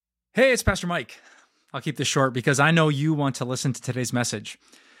Hey, it's Pastor Mike. I'll keep this short because I know you want to listen to today's message.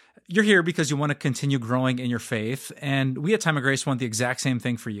 You're here because you want to continue growing in your faith, and we at Time of Grace want the exact same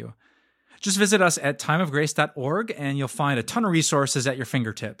thing for you. Just visit us at timeofgrace.org and you'll find a ton of resources at your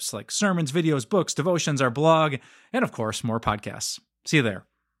fingertips, like sermons, videos, books, devotions, our blog, and of course, more podcasts. See you there.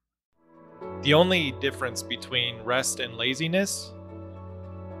 The only difference between rest and laziness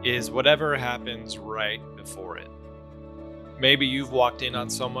is whatever happens right before it. Maybe you've walked in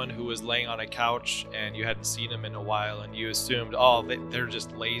on someone who was laying on a couch and you hadn't seen them in a while and you assumed, they're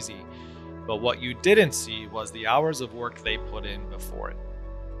just lazy. But what you didn't see was the hours of work they put in before it.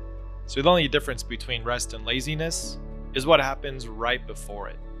 So the only difference between rest and laziness is what happens right before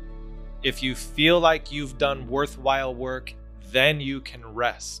it. If you feel like you've done worthwhile work, then you can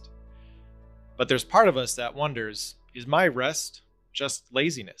rest. But there's part of us that wonders, is my rest just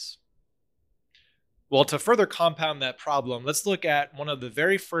laziness? Well, to further compound that problem, let's look at one of the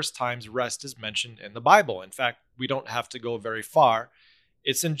very first times rest is mentioned in the Bible. In fact, we don't have to go very far.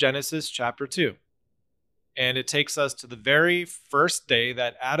 It's in Genesis chapter 2. And it takes us to the very first day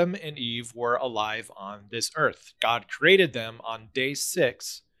that Adam and Eve were alive on this earth. God created them on day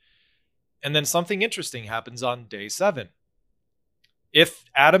 6. And then something interesting happens on day 7. If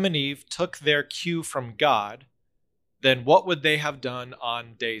Adam and Eve took their cue from God, then what would they have done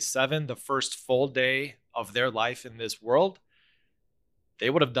on day 7, the first full day of their life in this world?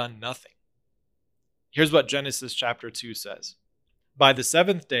 They would have done nothing. Here's what Genesis chapter 2 says. By the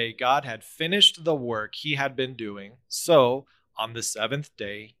 7th day, God had finished the work he had been doing. So on the 7th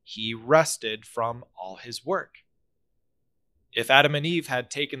day, he rested from all his work. If Adam and Eve had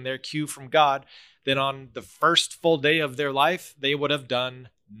taken their cue from God, then on the first full day of their life, they would have done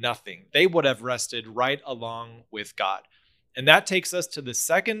nothing. They would have rested right along with God. And that takes us to the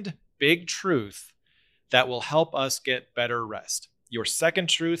second big truth that will help us get better rest. Your second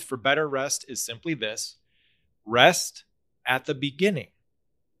truth for better rest is simply this: rest at the beginning.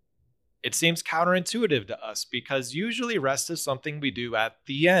 It seems counterintuitive to us because usually rest is something we do at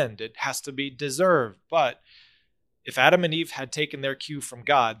the end. It has to be deserved. But if Adam and Eve had taken their cue from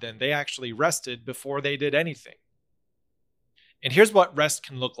God, then they actually rested before they did anything. And here's what rest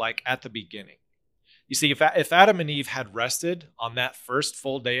can look like at the beginning. You see, if Adam and Eve had rested on that first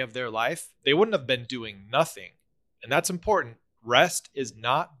full day of their life, they wouldn't have been doing nothing. And that's important. Rest is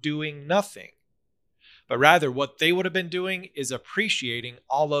not doing nothing. But rather, what they would have been doing is appreciating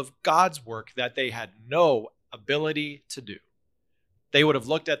all of God's work that they had no ability to do. They would have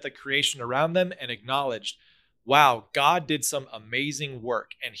looked at the creation around them and acknowledged, wow, God did some amazing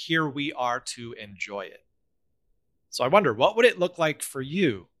work, and here we are to enjoy it. So I wonder, what would it look like for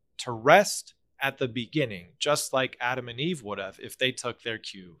you to rest at the beginning, just like Adam and Eve would have if they took their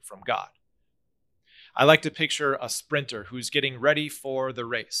cue from God? I like to picture a sprinter who's getting ready for the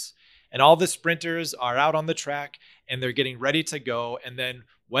race. And all the sprinters are out on the track and they're getting ready to go. And then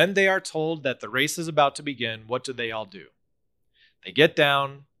when they are told that the race is about to begin, what do they all do? They get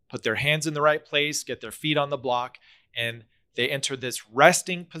down, put their hands in the right place, get their feet on the block, and they enter this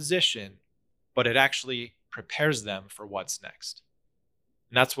resting position, but it actually prepares them for what's next.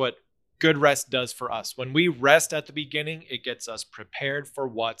 And that's what good rest does for us. When we rest at the beginning, it gets us prepared for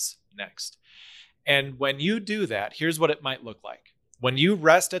what's next. And when you do that, here's what it might look like. When you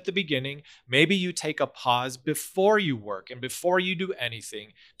rest at the beginning, maybe you take a pause before you work and before you do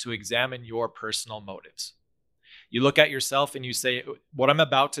anything to examine your personal motives. You look at yourself and you say, what I'm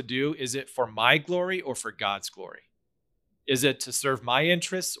about to do, is it for my glory or for God's glory? Is it to serve my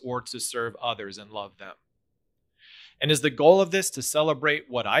interests or to serve others and love them? And is the goal of this to celebrate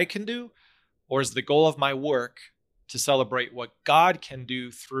what I can do, or is the goal of my work to celebrate what God can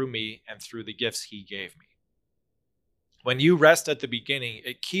do through me and through the gifts he gave me? When you rest at the beginning,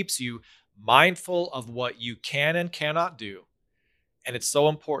 it keeps you mindful of what you can and cannot do. And it's so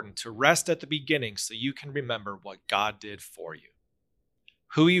important to rest at the beginning so you can remember what God did for you.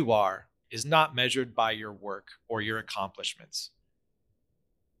 Who you are is not measured by your work or your accomplishments.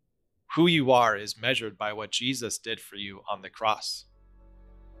 Who you are is measured by what Jesus did for you on the cross.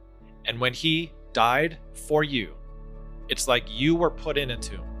 And when he died for you, it's like you were put in a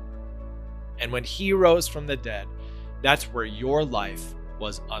tomb. And when he rose from the dead, that's where your life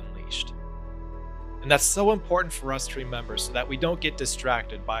was unleashed. And that's so important for us to remember so that we don't get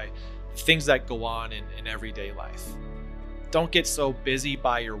distracted by things that go on in everyday life. Don't get so busy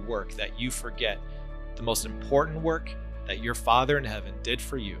by your work that you forget the most important work that your Father in heaven did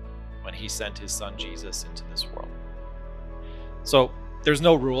for you when he sent his son Jesus into this world. So there's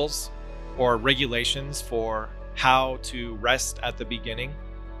no rules or regulations for how to rest at the beginning.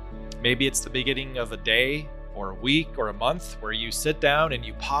 Maybe it's the beginning of a day or a week or a month where you sit down and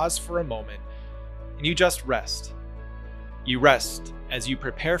you pause for a moment and you just rest. You rest as you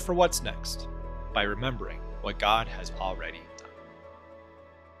prepare for what's next by remembering what God has already